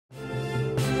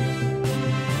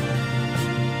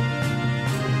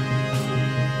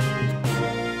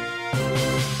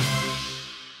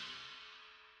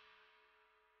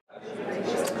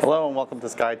and welcome to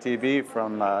SCAI-TV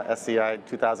from SCAI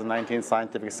 2019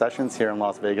 Scientific Sessions here in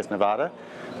Las Vegas, Nevada.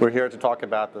 We're here to talk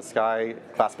about the SCAI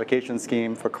classification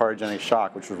scheme for cardiogenic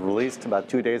shock, which was released about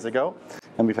 2 days ago,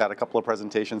 and we've had a couple of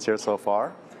presentations here so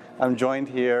far. I'm joined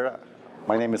here.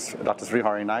 My name is Dr.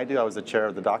 Srihari Naidu. I was the chair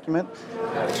of the document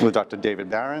with Dr. David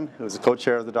Baran, who is the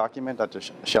co-chair of the document, Dr.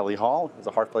 Shelley who's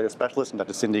a heart failure specialist, and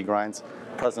Dr. Cindy Grines,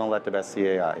 president-elect of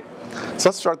SCAI. So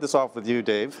let's start this off with you,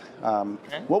 Dave.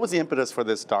 What was the impetus for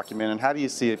this document, and how do you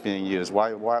see it being used?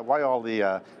 Why all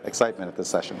the excitement at this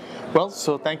session? Well,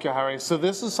 so thank you, Harry. So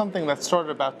this is something that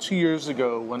started about 2 years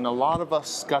ago when a lot of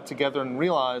us got together and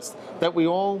realized that we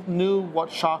all knew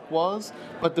what shock was,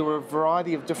 but there were a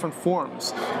variety of different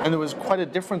forms, and there was quite a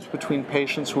difference between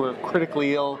patients who were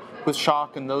critically ill with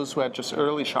shock and those who had just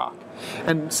early shock.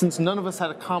 And since none of us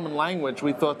had a common language,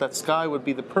 we thought that SCAI would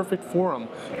be the perfect forum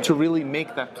to really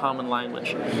make that common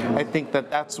language. I think that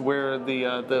that's where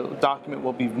the document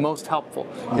will be most helpful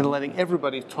in letting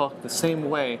everybody talk the same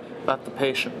way about the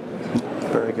patient.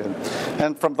 Very good.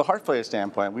 And from the heart failure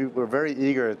standpoint, we were very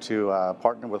eager to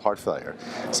partner with heart failure.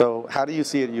 So how do you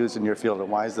see it used in your field, and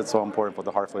why is it so important for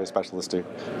the heart failure specialist to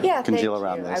congeal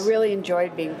around this? I really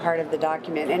enjoyed being part of the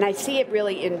document, and I see it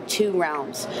really in two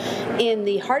realms. In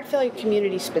the heart failure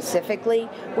community specifically,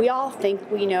 we all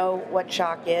think we know what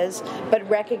shock is, but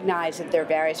recognize that there are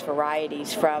various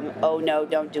varieties from, oh no,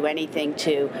 don't do anything,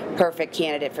 to perfect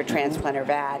candidate for transplant or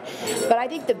VAD. But I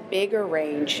think the bigger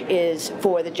range is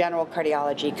for the general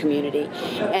cardiology community,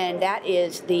 and that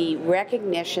is the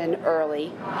recognition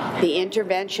early, the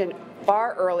intervention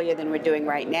far earlier than we're doing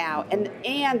right now, and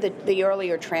the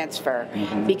earlier transfer.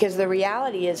 Because the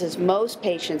reality is most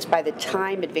patients, by the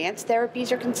time advanced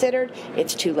therapies are considered,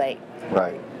 it's too late.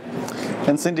 Right.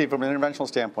 And Cindy, from an interventional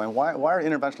standpoint, why are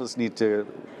interventionalists need to,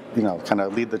 kind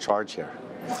of lead the charge here?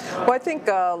 Well, I think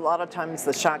a lot of times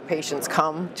the shock patients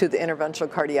come to the interventional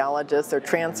cardiologist. They're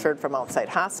transferred from outside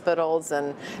hospitals,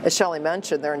 and as Shelley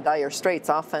mentioned, they're in dire straits.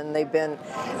 Often they've been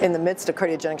in the midst of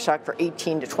cardiogenic shock for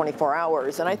 18 to 24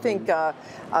 hours. And I think the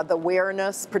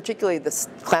awareness, particularly this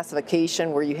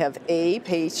classification where you have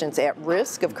patients at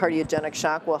risk of cardiogenic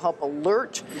shock, will help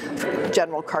alert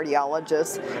general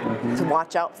cardiologists to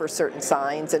watch out for certain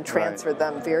signs and transfer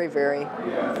them very, very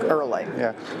early.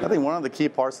 Yeah, I think one of the key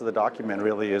parts of the document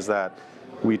really is that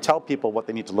we tell people what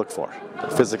they need to look for.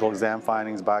 Physical exam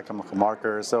findings, biochemical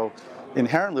markers. So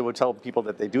inherently we'll tell people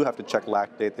that they do have to check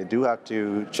lactate, they do have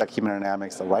to check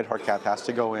hemodynamics, the right heart cath has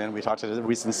to go in. We talked in a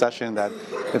recent session that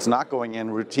it's not going in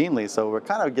routinely, so we're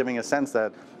kind of giving a sense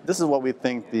that this is what we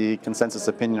think the consensus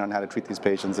opinion on how to treat these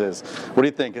patients is. What do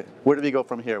you think? Where do we go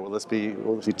from here? Will this be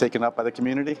taken up by the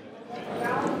community?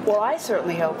 Well, I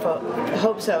certainly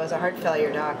hope so as a heart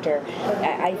failure doctor.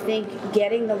 I think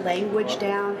getting the language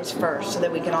down is first so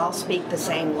that we can all speak the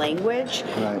same language.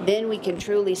 Right. Then we can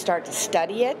truly start to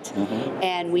study it,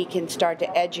 and we can start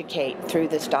to educate through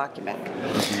this document.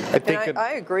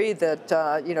 I agree that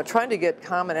trying to get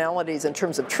commonalities in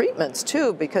terms of treatments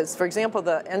too, because for example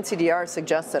the NCDR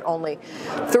suggests that only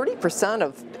 30%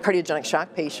 of cardiogenic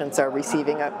shock patients are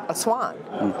receiving a SWAN.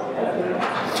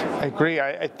 I agree.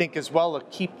 I think as well a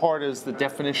key part is the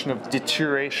definition of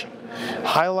deterioration,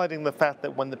 highlighting the fact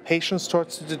that when the patient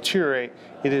starts to deteriorate,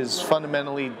 it is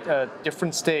fundamentally a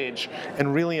different stage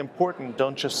and really important.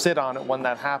 Don't just sit on it when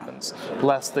that happens,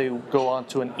 lest they go on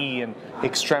to an E in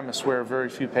extremis where very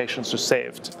few patients are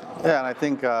saved. Yeah, and I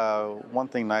think one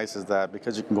thing nice is that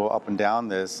because you can go up and down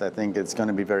this, I think it's going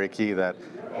to be very key that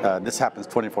this happens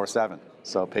 24/7.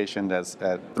 So a patient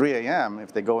at 3 a.m.,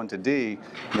 if they go into D,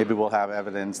 maybe we'll have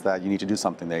evidence that you need to do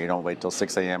something there. You don't wait till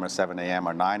 6 a.m. or 7 a.m.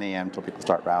 or 9 a.m. until people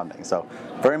start rounding. So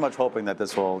very much hoping that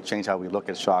this will change how we look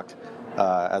at shock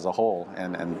as a whole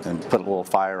and put a little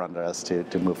fire under us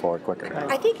to move forward quicker.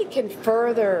 I think it can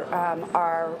further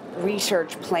our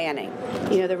research planning.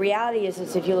 The reality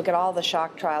is if you look at all the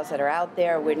shock trials that are out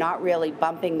there, we're not really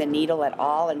bumping the needle at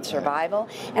all in survival.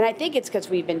 And I think it's because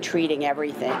we've been treating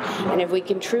everything. And if we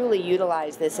can truly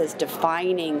utilize this as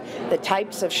defining the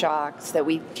types of shocks that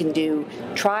we can do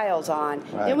trials on,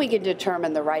 then we can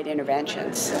determine the right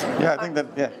interventions. Yeah, I think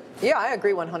that, Yeah, I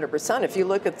agree 100%. If you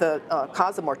look at the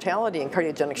cause of mortality in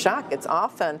cardiogenic shock, it's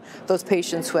often those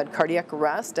patients who had cardiac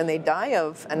arrest and they die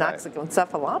of anoxic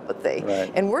encephalopathy.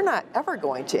 Right. And we're not ever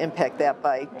going to impact that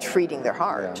by treating their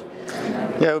heart.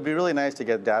 Yeah, it would be really nice to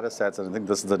get data sets, and I think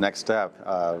this is the next step,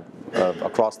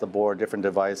 across the board, different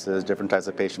devices, different types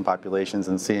of patient populations,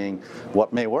 and seeing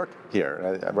what may work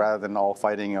here. Rather than all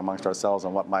fighting amongst ourselves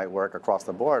on what might work across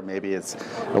the board, maybe it's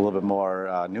a little bit more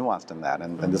nuanced than that,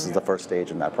 and this is the first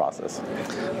stage in that process.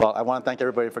 Well, I want to thank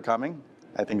everybody for coming.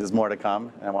 I think there's more to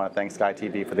come, and I want to thank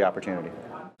SCAI-TV for the opportunity.